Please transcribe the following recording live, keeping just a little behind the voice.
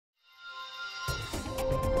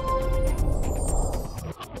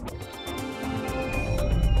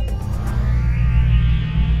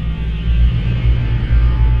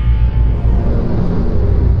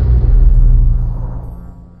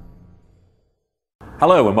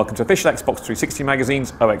Hello and welcome to official Xbox 360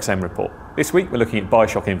 Magazine's OXM report. This week we're looking at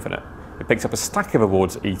Bioshock Infinite. It picked up a stack of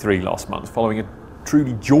awards at E3 last month following a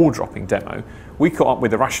truly jaw-dropping demo. We caught up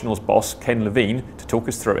with Irrational's boss, Ken Levine, to talk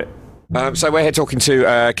us through it. So we're here talking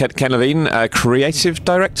to Ken Levine, creative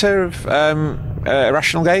director of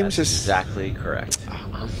Irrational Games. That's exactly correct.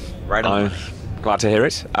 Right on. Glad to hear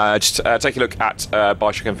it. Just take a look at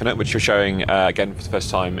Bioshock Infinite, which you're showing again for the first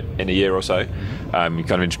time in a year or so. You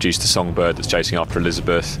kind of introduced the songbird that's chasing after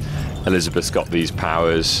Elizabeth. Elizabeth's got these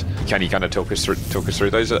powers. Can you kind of talk us through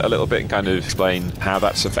those a little bit and kind of explain how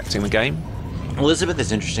that's affecting the game? Elizabeth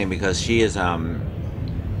is interesting because she is the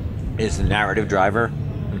narrative driver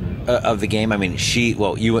of the game. I mean,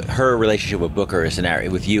 her relationship with Booker is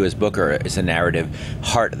with you as Booker is the narrative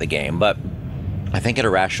heart of the game. But I think at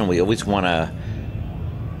Irrational, we always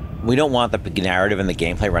we don't want the narrative and the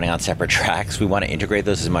gameplay running on separate tracks. We want to integrate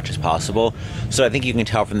those as much as possible. So I think you can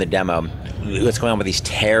tell from the demo what's going on with these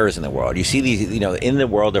tears in the world. You see these, in the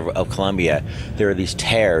world of Columbia, there are these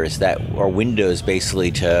tears that are windows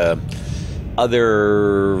basically to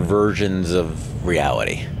other versions of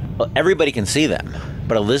reality. Well, everybody can see them,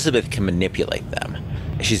 but Elizabeth can manipulate them.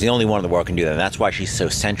 She's the only one in the world who can do that, and that's why she's so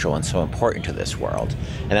central and so important to this world.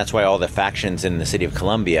 And that's why all the factions in the city of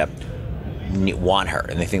Columbia want her,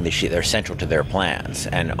 and they think that they're central to their plans.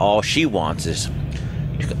 And all she wants is,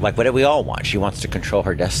 like what we all want, she wants to control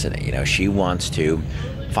her destiny. She wants to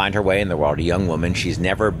find her way in the world. A young woman, she's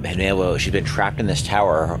been trapped in this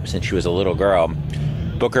tower since she was a little girl.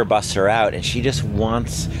 Booker busts her out, and she just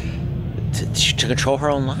wants to control her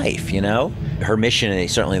own life, Her mission,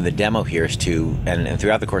 and certainly in the demo here, is to, and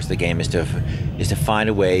throughout the course of the game, is to find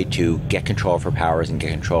a way to get control of her powers and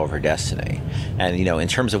get control of her destiny. And, in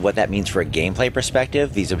terms of what that means for a gameplay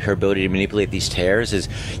perspective, her ability to manipulate these tears is,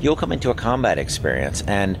 you'll come into a combat experience,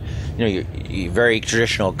 and, your very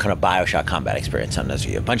traditional kind of Bioshock combat experience. Sometimes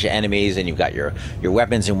you have a bunch of enemies, and you've got your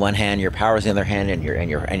weapons in one hand, your powers in the other hand,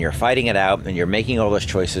 and you're fighting it out, and you're making all those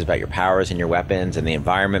choices about your powers and your weapons and the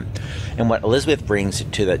environment. And what Elizabeth brings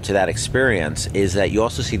to that experience is that you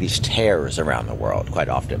also see these tears around the world quite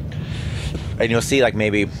often. And you'll see like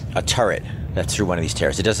maybe a turret that's through one of these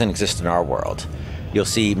tears. It doesn't exist in our world. You'll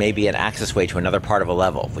see maybe an access way to another part of a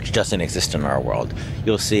level, which doesn't exist in our world.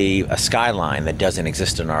 You'll see a skyline that doesn't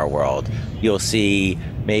exist in our world. You'll see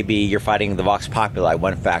maybe you're fighting the Vox Populi,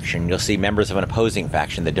 one faction. You'll see members of an opposing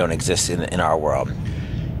faction that don't exist in our world.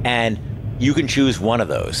 And you can choose one of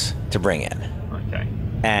those to bring in. Okay.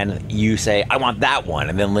 And you say, I want that one.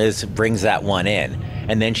 And then Liz brings that one in.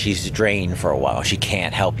 And then she's drained for a while. She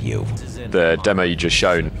can't help you. The demo you just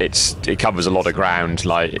shown, it covers a lot of ground.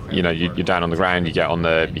 Like you're down on the ground, you get on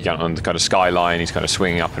the kind of skyline. He's kind of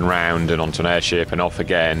swinging up and round and onto an airship and off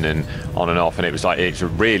again and on and off. And it was like it's a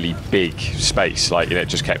really big space. Like it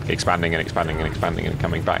just kept expanding and expanding and expanding and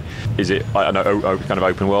coming back. Is it kind of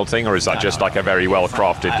open world thing, or is that just like a very well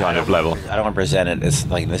crafted kind of level? I don't want to present it as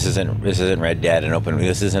like this isn't Red Dead and open.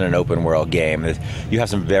 This isn't an open world game. You have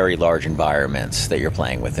some very large environments that you're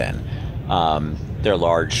playing within. They're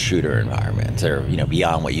large shooter environments. They're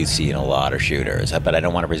beyond what you see in a lot of shooters. But I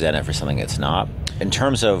don't want to present it for something it's not. In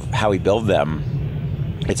terms of how we build them,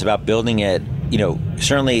 it's about building it.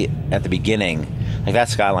 Certainly at the beginning, like that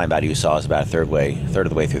skyline battle you saw is about a third of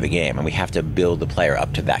the way through the game, and we have to build the player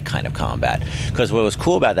up to that kind of combat. Because what was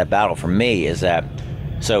cool about that battle for me is that,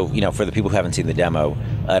 for the people who haven't seen the demo,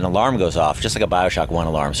 an alarm goes off, just like a Bioshock 1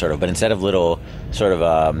 alarm, sort of, but instead of little sort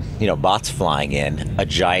of, bots flying in, a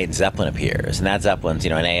giant Zeppelin appears, and that Zeppelin's,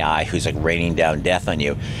 an AI who's like raining down death on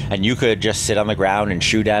you, and you could just sit on the ground and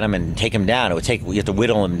shoot at him and take him down. You have to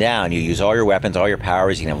whittle him down. You use all your weapons, all your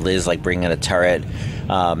powers. You can have Liz like bring in a turret,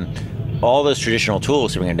 all those traditional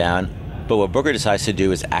tools to bring him down. But what Booker decides to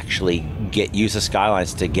do is actually use the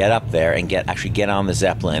skylines to get up there and get on the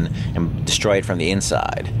Zeppelin and destroy it from the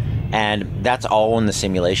inside. And that's all in the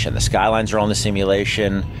simulation. The skylines are all in the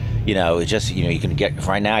simulation. It's just, you can get,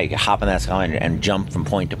 right now, you can hop on that skyline and jump from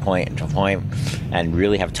point to point to point and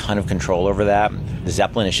really have a ton of control over that. The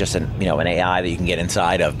Zeppelin is just an AI that you can get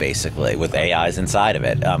inside of, basically, with AIs inside of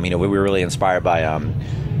it. We were really inspired by,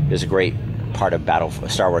 there's a great part of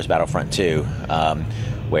Star Wars Battlefront 2,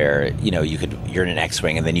 where you're in an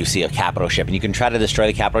X-wing and then you see a capital ship and you can try to destroy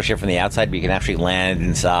the capital ship from the outside, but you can actually land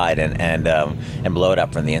inside and blow it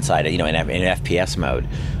up from the inside, in FPS mode.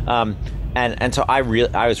 And so I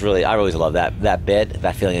always love that bit,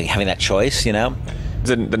 that feeling of having that choice,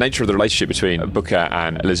 The nature of the relationship between Booker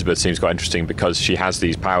and Elizabeth seems quite interesting because she has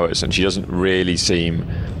these powers and she doesn't really seem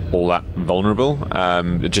all that vulnerable.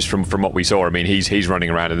 Just from what we saw, I mean, he's running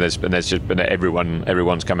around and there's just been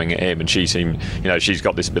everyone's coming at him, and she's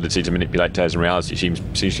got this ability to manipulate tears in reality.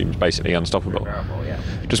 She seems basically unstoppable.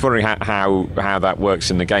 Just wondering how that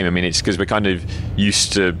works in the game. I mean, it's because we're kind of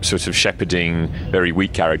used to sort of shepherding very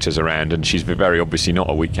weak characters around, and she's very obviously not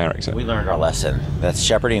a weak character. We learned our lesson that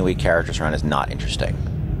shepherding weak characters around is not interesting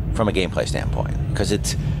from a gameplay standpoint, because you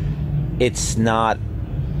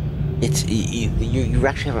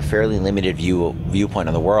actually have a fairly limited viewpoint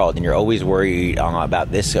on the world, and you're always worried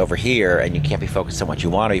about this over here, and you can't be focused on what you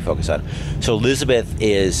want to be focused on. So Elizabeth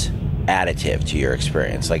is additive to your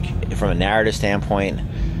experience. Like, from a narrative standpoint,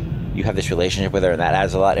 you have this relationship with her, and that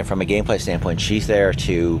adds a lot. And from a gameplay standpoint, she's there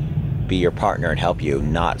to be your partner and help you,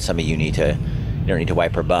 not somebody you don't need to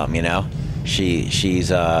wipe her bum.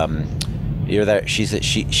 You're there.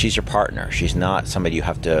 She's your partner. She's not somebody you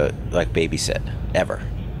have to like babysit ever.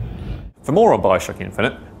 For more on Bioshock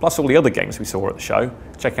Infinite, plus all the other games we saw at the show,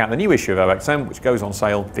 check out the new issue of OXM, which goes on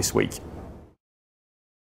sale this week.